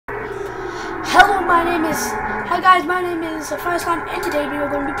Hi guys, my name is Firestime, and today we are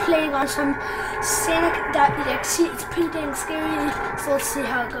going to be playing on some Sonic.exe. It's pretty dang scary, so let's see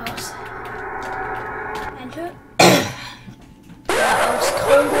how it goes. Enter. I was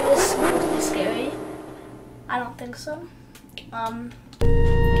told that this would be scary. I don't think so.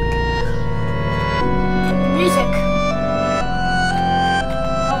 Music.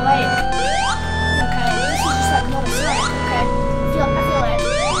 Oh wait. Okay, this is just like normal Sonic. Okay, I feel it.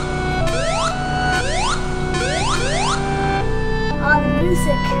 The music,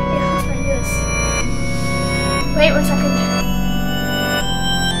 it hurts my ears. Wait 1 second.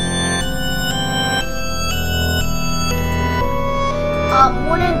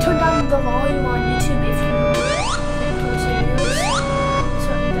 Wanna turn down the volume on YouTube if you close your ears.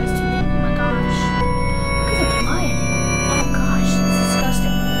 So you guys tune in. Oh my gosh. Look at the blood. Oh gosh, it's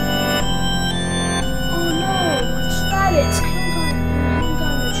disgusting. Oh no, what's that? It's held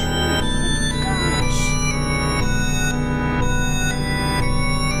on the tree. Oh my gosh.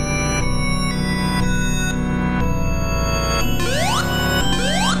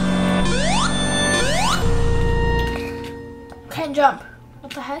 Can't jump.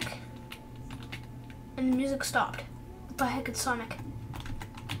 What the heck? And the music stopped. What the heck? It's Sonic.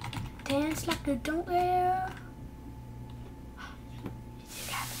 Dance like you don't care.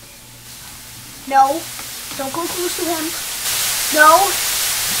 No. Don't go close to him. No.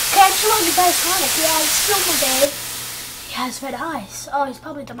 Can't you look at Sonic? Yeah, it's silver, babe. He has red eyes. Oh, he's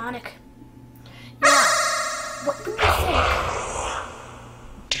probably demonic. Yeah. What do you think?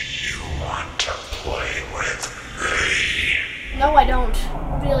 Do you want to play with me? No, I don't.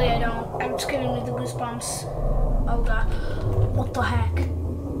 Really, I don't. I'm just giving me the goosebumps. Oh god. What the heck?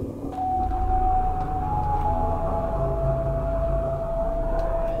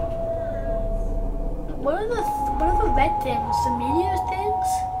 What are the red things? The meteor things?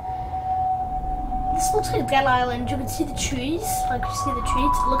 This looks like Dead Island. You can see the trees. Like you see the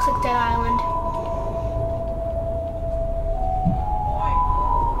trees. It looks like Dead Island.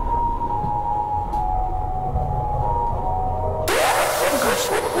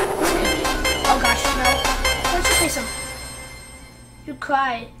 You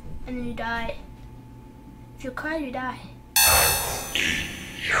cry, and then you die. If you cry, you die.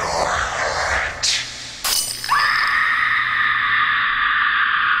 Your heart.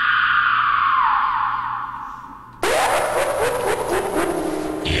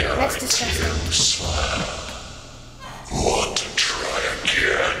 That's disgusting. Want to try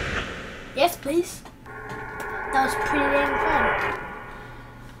again? Yes, please. That was pretty damn fun.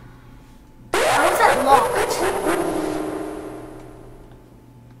 How is that locked?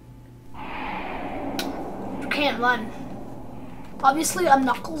 Can't run. Obviously, on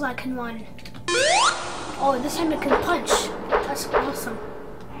Knuckles, I can run. Oh, this time it can punch. That's awesome.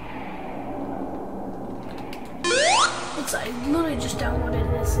 I literally just downloaded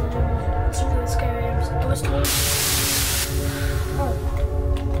this and it's really scary.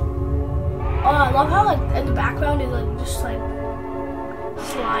 Oh, I love how like in the background it like just like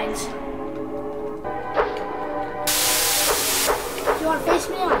slides. If you want to face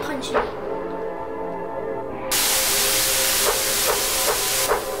me, I'll punch you.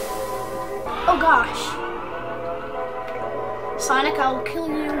 Oh gosh. Sonic, I will kill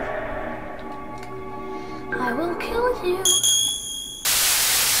you. I will kill you.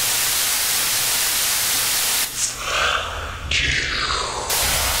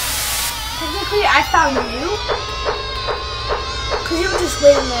 Technically, I found you. Because you were just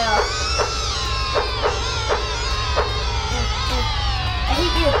waiting there. I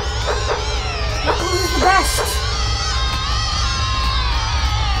hate you. Knuckles is the best.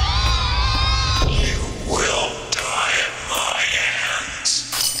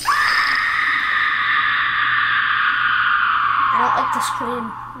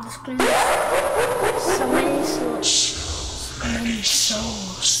 The screen is so many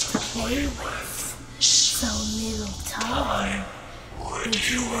souls to play with, so little time. Would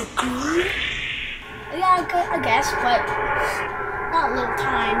you agree? Yeah, I guess, but not little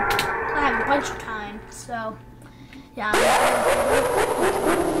time. I have a bunch of time, so yeah.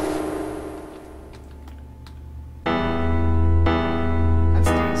 That's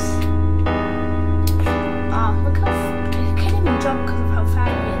nice. Look how you can't even jump because of how fat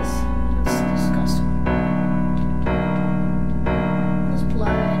he is. That's disgusting. There's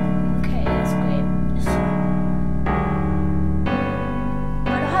blood. Okay, that's great. I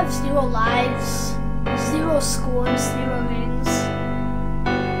don't have 0 lives, 0 scores, 0 rings.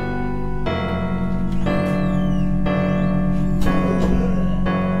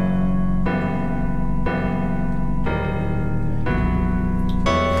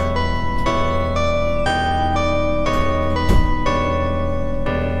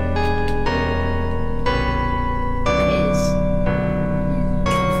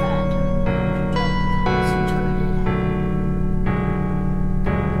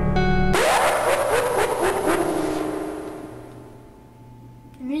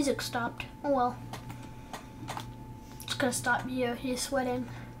 music stopped. Oh well. It's gonna stop you. You're sweating.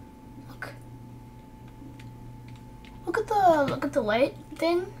 Look. Look at the light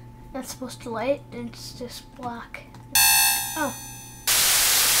thing. That's supposed to light. It's just black. Oh.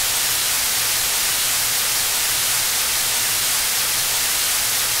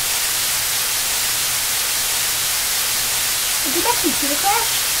 Did that computer crash?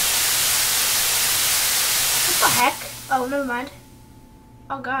 What the heck? Oh, never mind.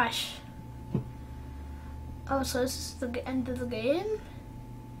 Oh gosh. Oh, so this is the end of the game?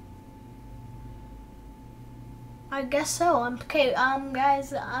 I guess so. Okay,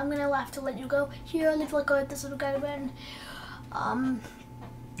 guys, I'm gonna have to let you go here. Leave a like on this little guy again.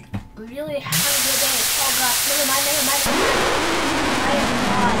 Really have a good day. Oh gosh, never mind. I am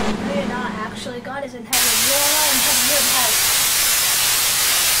not. No, you're not actually. God is in heaven. You're not in heaven. You're in hell.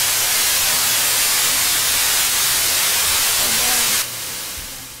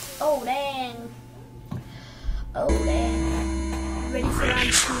 Oh dang. Oh dang. Ready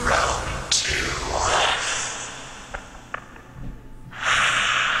for round two.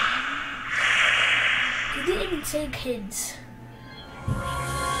 You didn't even say kids.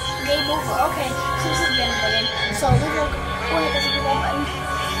 Game over. Okay, so this is the end of the game. So leave a like, go ahead and subscribe button.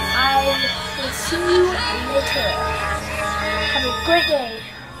 I will see you later. Have a great day.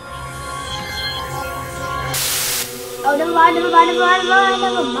 Oh, never mind.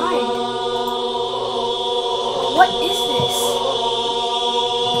 What is this?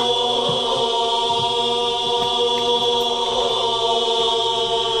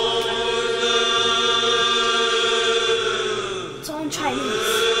 It's all in Chinese.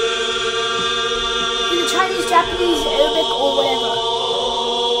 Either Chinese, Japanese, Arabic, or whatever.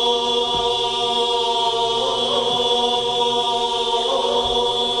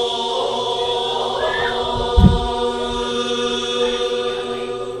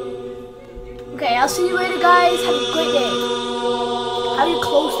 Okay, I'll see you later, guys. Have a great day. How do you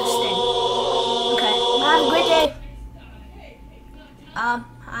close this thing? Okay, have a great day.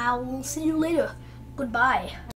 I will see you later. Goodbye.